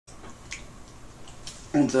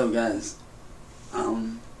What's up, guys?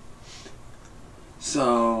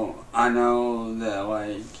 So I know that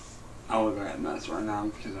like I look like a mess right now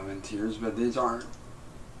because I'm in tears, but these aren't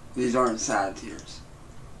sad tears.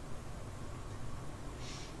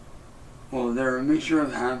 Well, they're a mixture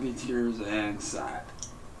of happy tears and sad.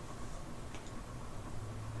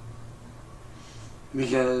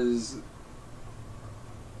 Because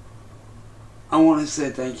I want to say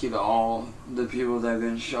thank you to all the people that have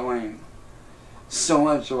been showing so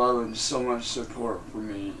much love and so much support for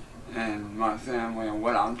me and my family and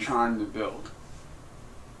what I'm trying to build.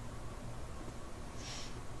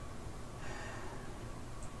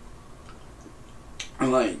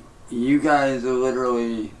 And like, you guys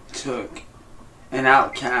literally took an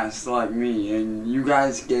outcast like me and you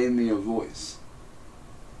guys gave me a voice.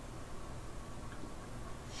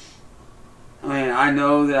 I mean, I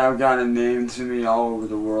know that I've got a name to me all over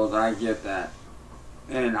the world, I get that.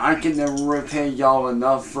 And I can never repay y'all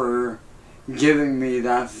enough for giving me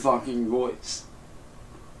that fucking voice.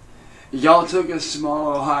 Y'all took a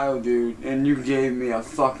small Ohio dude and you gave me a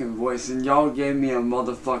fucking voice, and y'all gave me a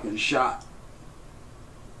motherfucking shot.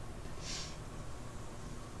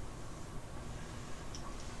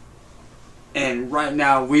 And right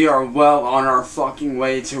now we are well on our fucking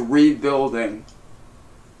way to rebuilding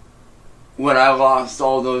what I lost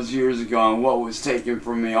all those years ago and what was taken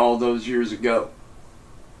from me all those years ago.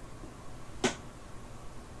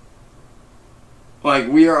 Like,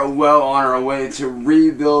 we are well on our way to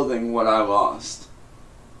rebuilding what I lost.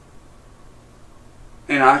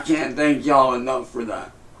 And I can't thank y'all enough for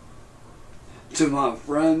that. To my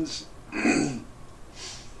friends,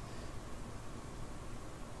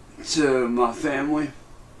 to my family,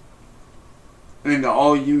 and to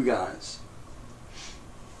all you guys.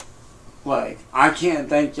 Like, I can't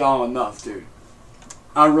thank y'all enough, dude.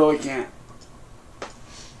 I really can't.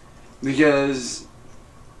 Because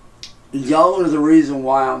y'all are the reason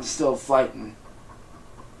why I'm still fighting.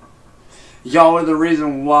 Y'all are the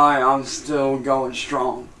reason why I'm still going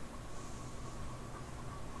strong.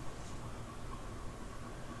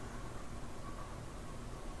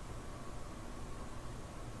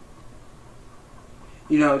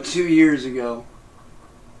 You know, 2 years ago,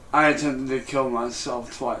 I attempted to kill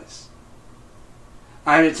myself twice.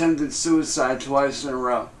 I had attempted suicide twice in a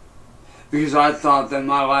row because I thought that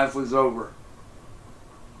my life was over.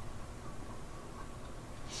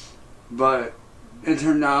 But it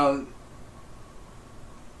turned out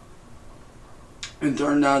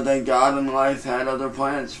that God and life had other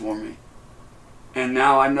plans for me. And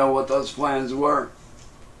now I know what those plans were.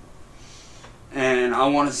 And I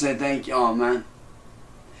want to say thank y'all, man.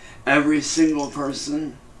 Every single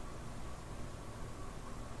person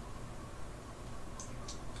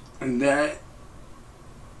that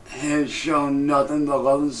has shown nothing but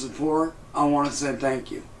love and support, I want to say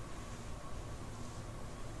thank you.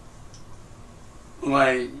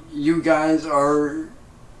 Like, you guys are,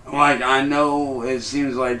 like, I know it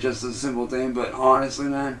seems like just a simple thing, but honestly,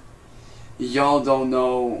 man, y'all don't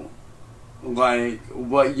know, like,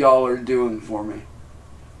 what y'all are doing for me.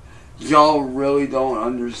 Y'all really don't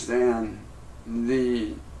understand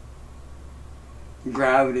the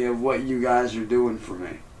gravity of what you guys are doing for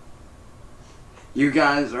me. You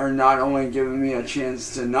guys are not only giving me a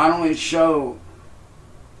chance to not only show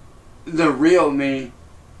the real me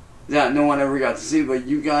that no one ever got to see, but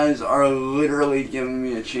you guys are literally giving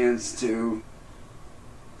me a chance to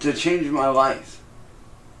change my life.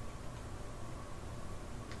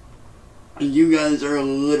 You guys are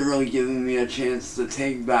literally giving me a chance to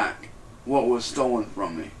take back what was stolen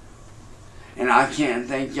from me. And I can't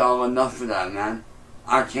thank y'all enough for that, man.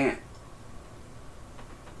 I can't.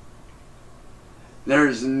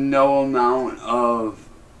 There's no amount of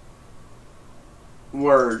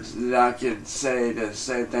words that I could say to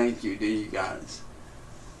say thank you to you guys.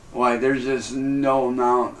 Like, there's just no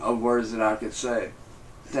amount of words that I could say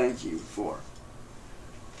thank you for.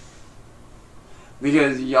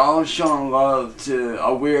 Because y'all showing love to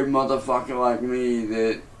a weird motherfucker like me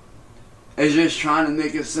that is just trying to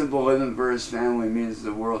make a simple living for his family means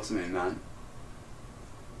the world to me, man.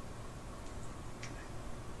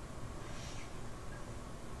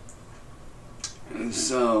 And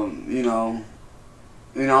so, you know,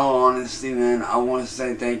 in all honesty, man, I want to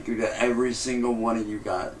say thank you to every single one of you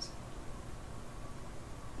guys.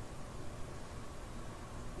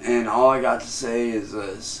 And all I got to say is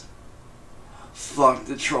this. Fuck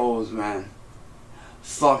the trolls, man.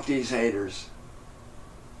 Fuck these haters.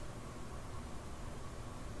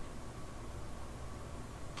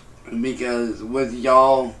 Because with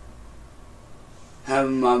y'all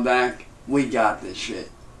having my back, we got this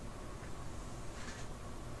shit.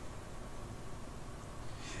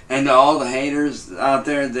 And to all the haters out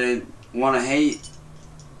there that want to hate,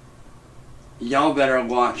 y'all better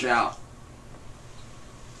watch out.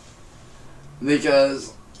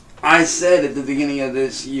 Because I said at the beginning of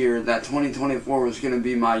this year that 2024 was going to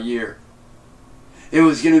be my year. It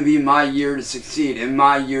was going to be my year to succeed, and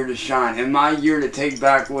my year to shine, and my year to take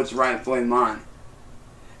back what's rightfully mine.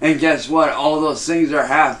 And guess what? All those things are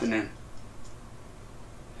happening.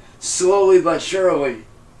 Slowly but surely,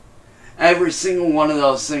 every single one of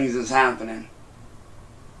those things is happening.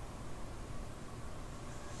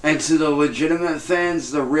 And to the legitimate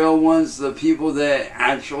fans, the real ones, the people that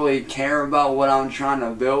actually care about what I'm trying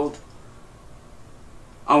to build,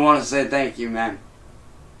 I want to say thank you, man.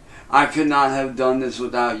 I could not have done this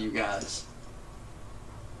without you guys.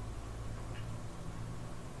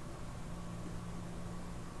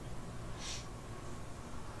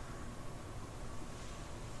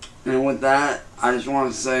 And with that, I just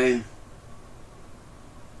want to say,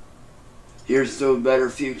 here's to a better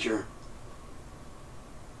future.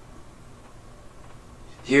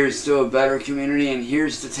 Here's to a better community, and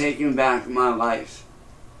here's to taking back my life.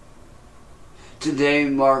 Today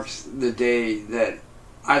marks the day that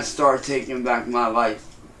I start taking back my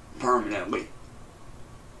life permanently.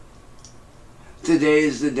 Today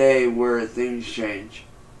is the day where things change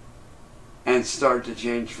and start to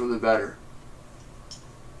change for the better.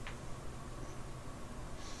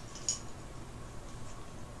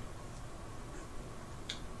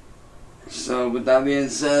 So with that being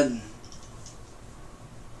said,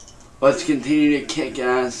 let's continue to kick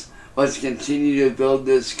ass. Let's continue to build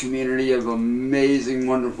this community of amazing,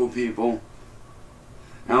 wonderful people.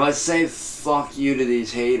 And let's say fuck you to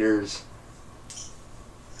these haters.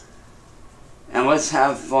 And let's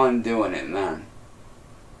have fun doing it, man.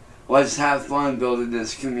 Let's have fun building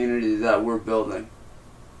this community that we're building.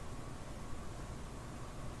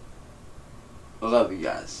 I love you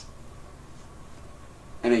guys.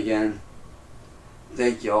 And again,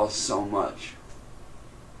 thank you all so much.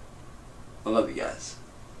 I love you guys.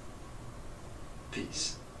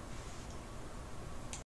 Peace.